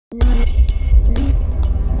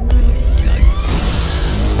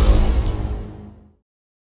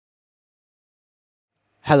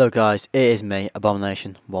Hello guys, it is me,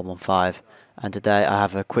 Abomination115, and today I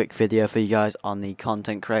have a quick video for you guys on the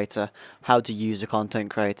content creator, how to use the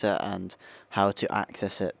content creator and how to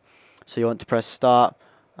access it. So you want to press start,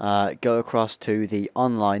 go across to the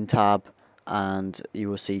online tab and you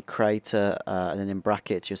will see creator and then in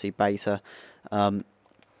brackets you'll see beta. You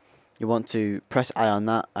want to press A on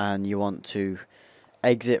that and you want to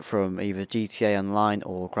exit from either GTA Online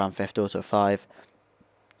or Grand Theft Auto 5.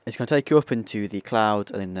 It's going to take you up into the cloud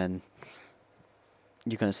and then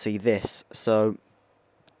you're going to see this. So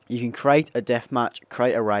you can create a deathmatch,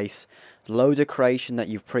 create a race, load a creation that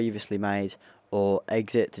you've previously made, or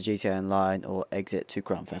exit to GTA Online or exit to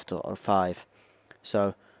Grand Theft Auto 5.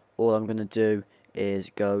 So all I'm going to do is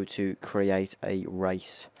go to create a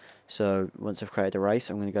race. So once I've created a race,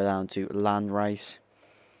 I'm going to go down to land race.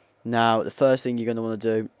 Now the first thing you're going to want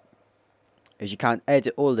to do is you can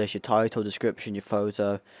edit all this, your title, description, your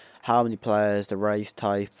photo, how many players, the race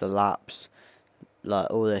type, the laps, like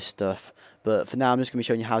all this stuff. But for now I'm just going to be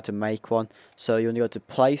showing you how to make one. So you want to go to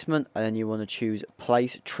placement and then you want to choose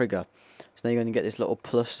place trigger. So now you're going to get this little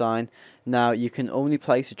plus sign. Now you can only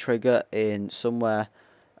place a trigger in somewhere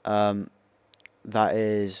that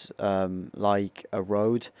is like a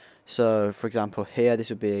road. So for example here,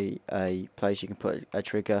 this would be a place you can put a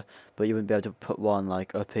trigger, but you wouldn't be able to put one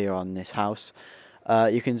like up here on this house.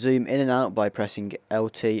 You can zoom in and out by pressing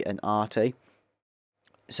LT and RT.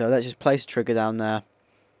 So let's just place a trigger down there,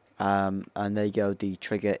 and there you go, the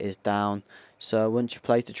trigger is down. So once you've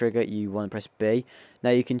placed the trigger, you want to press B.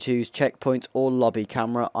 Now you can choose checkpoints or lobby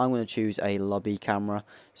camera. I'm going to choose a lobby camera.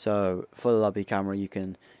 So for the lobby camera you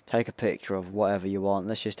can take a picture of whatever you want.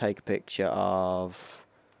 Let's just take a picture of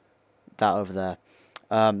that over there.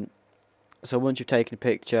 So once you've taken a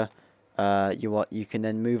picture, you can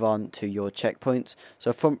then move on to your checkpoints.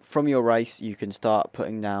 So from your race you can start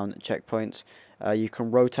putting down checkpoints. You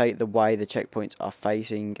can rotate the way the checkpoints are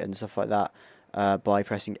facing and stuff like that by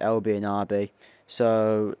pressing LB and RB.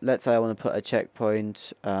 So let's say I want to put a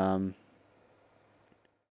checkpoint down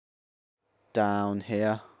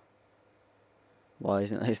here. Why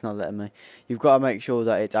isn't it's not letting me? You've got to make sure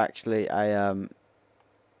that it's actually a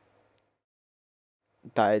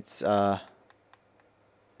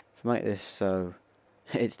make this so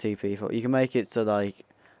it's 2 people. You can make it so like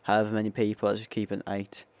however many people. Let's just keep it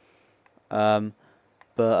 8.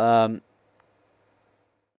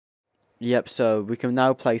 Yep. So we can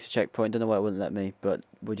now place a checkpoint. Don't know why it wouldn't let me, but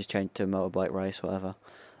we'll just change to motorbike race, whatever.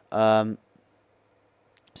 So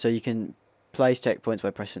you can place checkpoints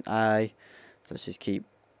by pressing A. So let's just keep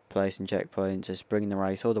placing checkpoints. Just bring the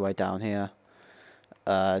race all the way down here.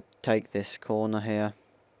 Take this corner here.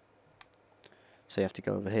 So you have to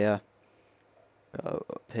go over here, go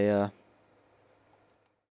up here,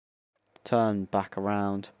 turn back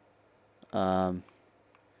around,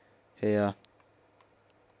 here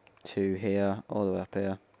to here, all the way up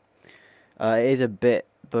here. It is a bit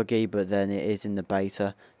buggy, but then it is in the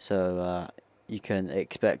beta, so you can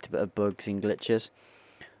expect a bit of bugs and glitches.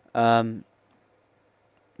 But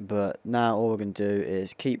now all we're going to do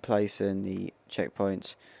is keep placing the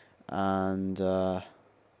checkpoints, and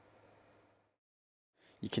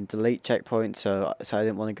you can delete checkpoints. So I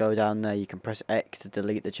didn't want to go down there. You can press X to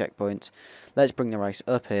delete the checkpoints. Let's bring the race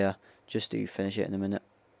up here just to finish it in a minute.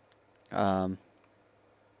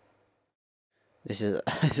 This is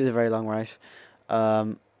this is a very long race.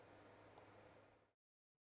 Right.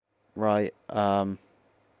 And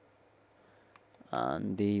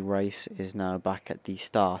the race is now back at the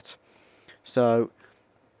start. So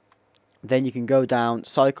then you can go down,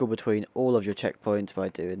 cycle between all of your checkpoints by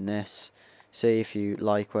doing this. See if you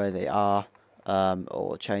like where they are,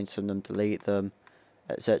 or change some of them, delete them,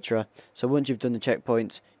 etc. So once you've done the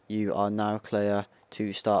checkpoints, you are now clear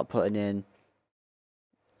to start putting in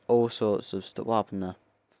all sorts of stuff. What happened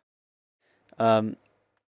there?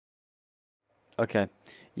 Okay.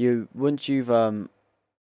 Once you've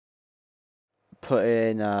put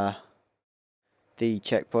in the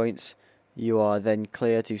checkpoints, you are then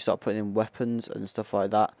clear to start putting in weapons and stuff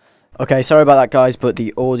like that. Okay, sorry about that guys, but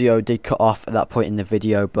the audio did cut off at that point in the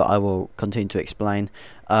video, but I will continue to explain.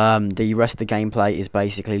 The rest of the gameplay is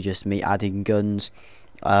basically just me adding guns,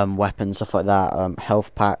 weapons, stuff like that,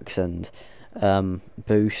 health packs and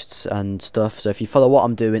boosts and stuff. So if you follow what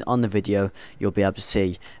I'm doing on the video, you'll be able to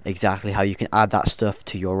see exactly how you can add that stuff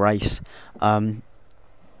to your race.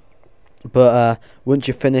 But once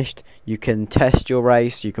you're finished, you can test your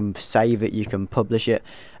race, you can save it, you can publish it,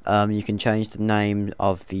 you can change the name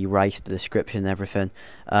of the race, the description and everything.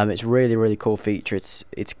 It's really cool feature.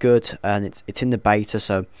 It's good, and it's in the beta,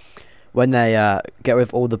 so when they get rid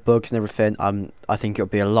of all the bugs and everything, I think it'll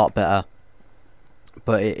be a lot better.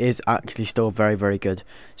 but it is actually still very, very good.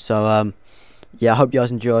 So yeah, I hope you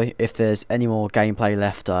guys enjoy. If there's any more gameplay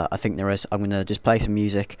left, I think there is, I'm going to just play some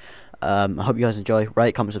music. I hope you guys enjoy.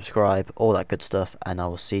 Rate, comment, subscribe, all that good stuff, and I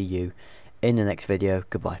will see you in the next video.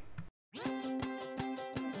 Goodbye.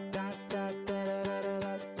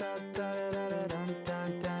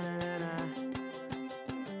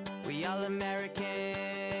 We all American.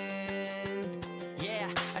 Yeah,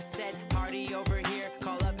 I said party over here.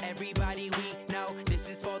 Call up everybody we know. This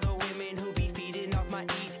is for the women who be feeding off my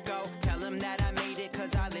ego. Tell them that I made it,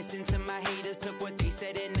 cause I listened to my haters. Took what they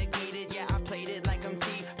said and negated. Yeah, I played it like I'm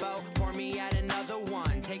Tebow. Pour me out another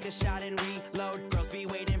one. Take a shot and reload. Girls be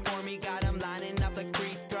waiting for me. Got them lining up like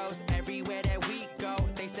free throws. Everywhere that we go,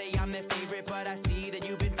 they say I'm their favorite, but I see that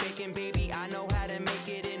you've been faking, baby. I know how to make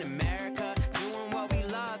it in America. Doing what we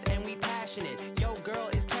love and we passionate. Yo, girl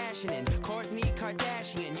is cashing in. Kourtney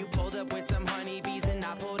Kardashian. You pulled up with some honeybees and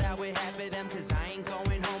I pulled out with half of them, cause I ain't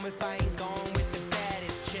going home if I ain't going with the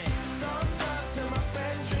baddest chick. Thumbs up to my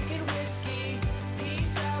friends drinking whiskey.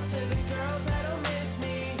 Peace out to the girls that don't miss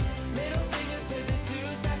me. Middle finger to the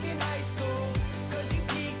dudes back in high school, cause you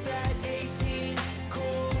peaked at 18.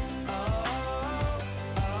 Cool. Oh,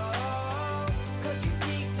 oh, cause you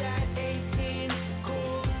peaked at 18.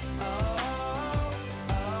 Cool. Oh,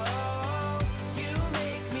 oh, you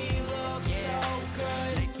make me look so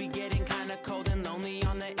good. Nights be getting kinda cold and lonely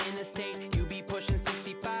on the interstate. You be pushing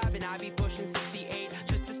 65 and I be pushing 68.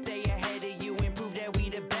 Just to stay ahead of you and prove that we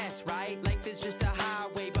the best, right? Life is just a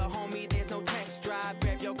highway, but homie, there's no test drive.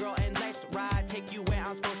 Grab your girl and let's ride. Take you where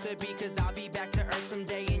I'm supposed to be, cause I'll be back to earth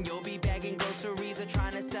someday. And you'll be bagging groceries or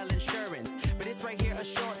trying to sell insurance. But it's right here, a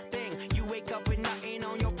short thing. You wake up with nothing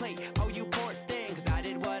on your plate. Oh, you poor thing. Cause I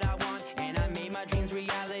did what I want and I made my dreams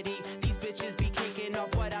reality. These bitches be kicking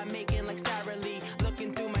off what I'm making like Sarah Lee.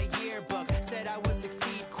 Looking through my yearbook, said I would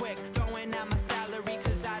succeed quick. Throwing out my salary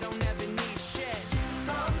cause I don't ever need shit.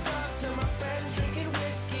 Thumbs up to my friends drinking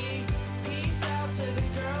whiskey. Peace out to the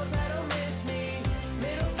girls that don't miss me.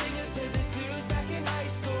 Middle finger to the dudes back in high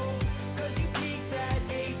school, cause you peaked at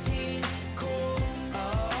 18. Cool. Oh,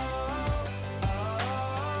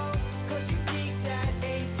 oh, cause you peaked at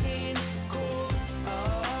 18. Cool.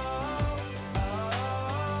 Oh,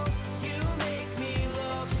 oh, you make me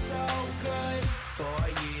look so good. 4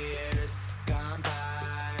 years gone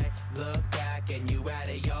by, look back and you out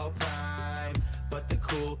of your prime. But the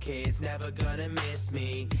cool kids never gonna miss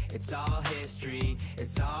me. It's all history,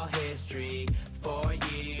 it's all history. 4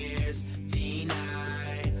 years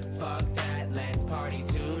denied. Fuck that, let's party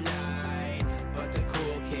tonight. But the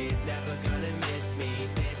cool kids never gonna miss me.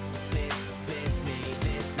 Miss me.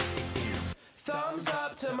 Thumbs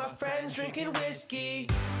up to my friends drinking whiskey.